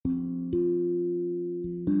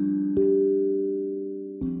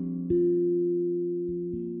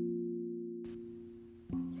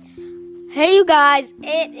Hey you guys,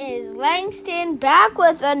 it is Langston back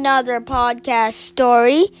with another podcast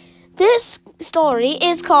story. This story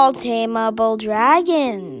is called TAME-ABLE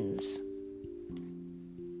Dragons.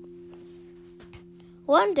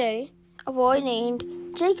 One day, a boy named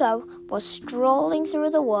Jacob was strolling through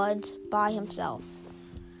the woods by himself.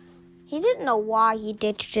 He didn't know why he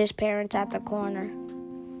ditched his parents at the corner.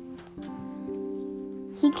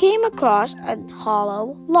 He came across a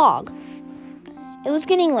hollow log. It was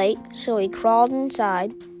getting late, so he crawled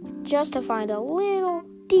inside just to find a little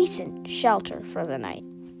decent shelter for the night.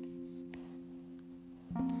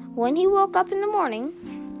 When he woke up in the morning,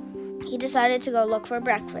 he decided to go look for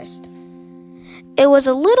breakfast. It was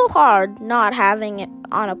a little hard not having it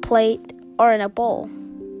on a plate or in a bowl.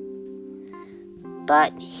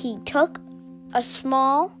 But he took a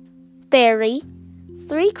small berry,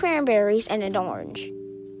 3 cranberries, and an orange.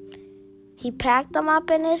 He packed them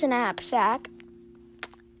up in his knapsack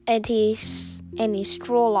and he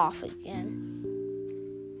strolled off again.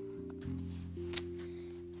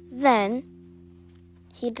 Then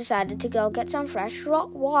he decided to go get some fresh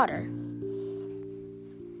water.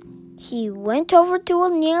 He went over to a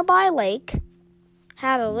nearby lake,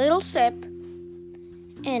 had a little sip,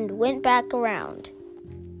 and went back around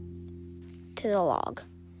to the log.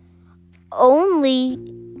 Only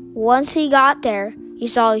once he got there, he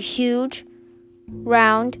saw a huge,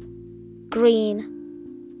 round, green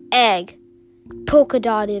egg,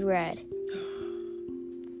 polka-dotted red.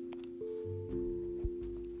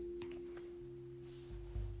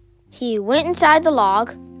 He went inside the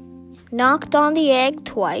log, knocked on the egg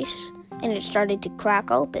twice, and it started to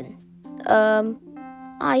crack open.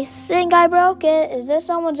 I think I broke it. Is this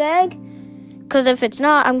someone's egg? Because if it's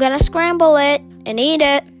not, I'm going to scramble it and eat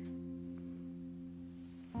it.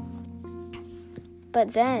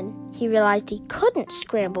 But then he realized he couldn't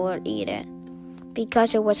scramble or eat it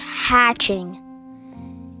because it was hatching.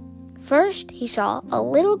 First, he saw a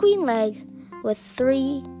little green leg with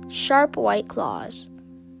 3 sharp white claws.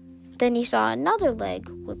 Then he saw another leg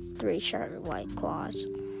with 3 sharp white claws.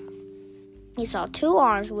 He saw 2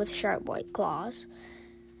 arms with sharp white claws,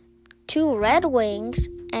 2 red wings,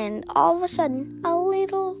 and all of a sudden, a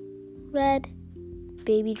little red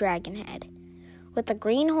baby dragon head with a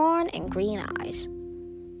green horn and green eyes.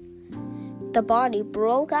 The body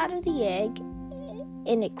broke out of the egg,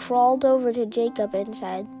 and it crawled over to Jacob and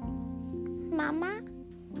said, "Mama?"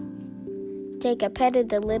 Jacob petted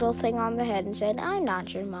the little thing on the head and said, "I'm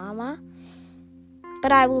not your mama,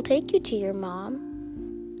 but I will take you to your mom,"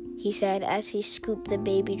 he said as he scooped the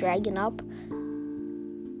baby dragon up.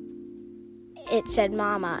 It said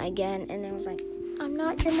 "mama" again, and it was like, "I'm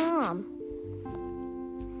not your mom."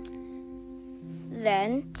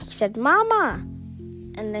 Then he said "mama,"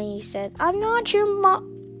 and then he said, "I'm not your mom."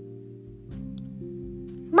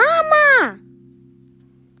 "Mama!"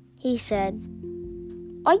 he said.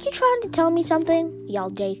 "Are you trying to tell me something?"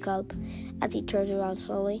 yelled Jacob as he turned around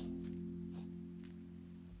slowly.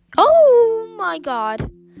 "Oh my God,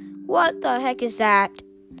 what the heck is that?"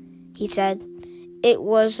 he said. It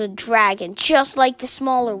was a dragon, just like the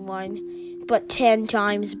smaller one, but 10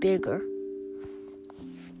 times bigger.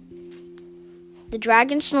 The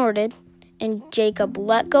dragon snorted, and Jacob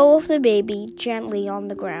let go of the baby gently on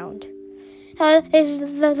the ground. "Is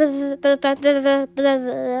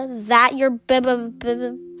that your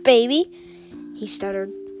baby?" he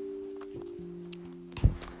stuttered.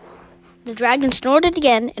 The dragon snorted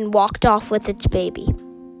again and walked off with its baby.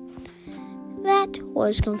 "That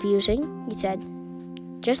was confusing," he said.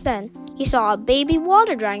 Just then, he saw a baby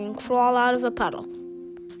water dragon crawl out of a puddle.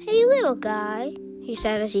 "Hey, little guy," he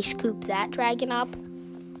said as he scooped that dragon up.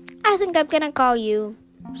 "I think I'm going to call you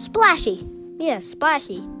Splashy." Yes,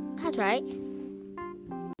 Splashy. That's right.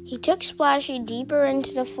 He took Splashy deeper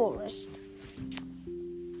into the forest,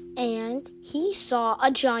 and he saw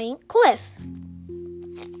a giant cliff.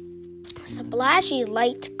 Splashy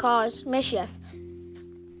liked to cause mischief,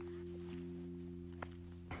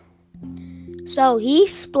 so he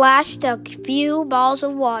splashed a few balls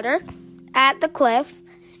of water at the cliff,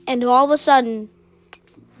 and all of a sudden,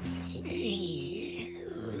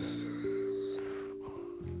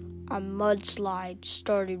 a mudslide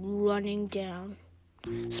started running down.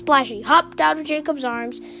 Splashy hopped out of Jacob's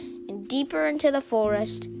arms and deeper into the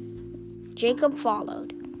forest. Jacob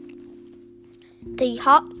followed. They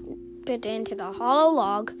hopped into the hollow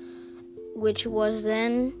log, which was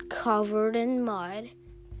then covered in mud,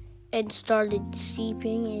 and started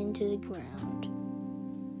seeping into the ground.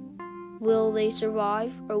 Will they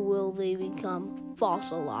survive, or will they become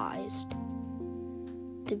fossilized?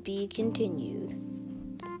 To be continued.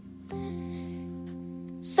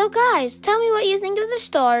 So guys, tell me what you think of the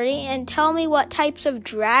story and tell me what types of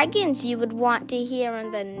dragons you would want to hear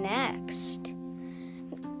in the next.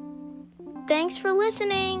 Thanks for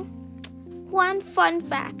listening. One fun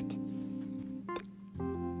fact.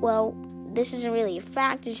 Well, this isn't really a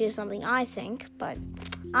fact, it's just something I think, but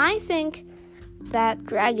I think that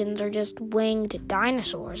dragons are just winged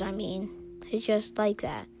dinosaurs. It's just like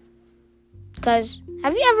that. Because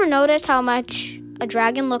have you ever noticed how much a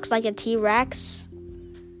dragon looks like a T-Rex?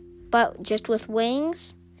 But just with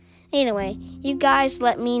wings? Anyway, you guys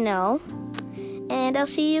let me know. And I'll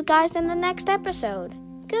see you guys in the next episode.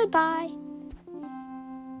 Goodbye.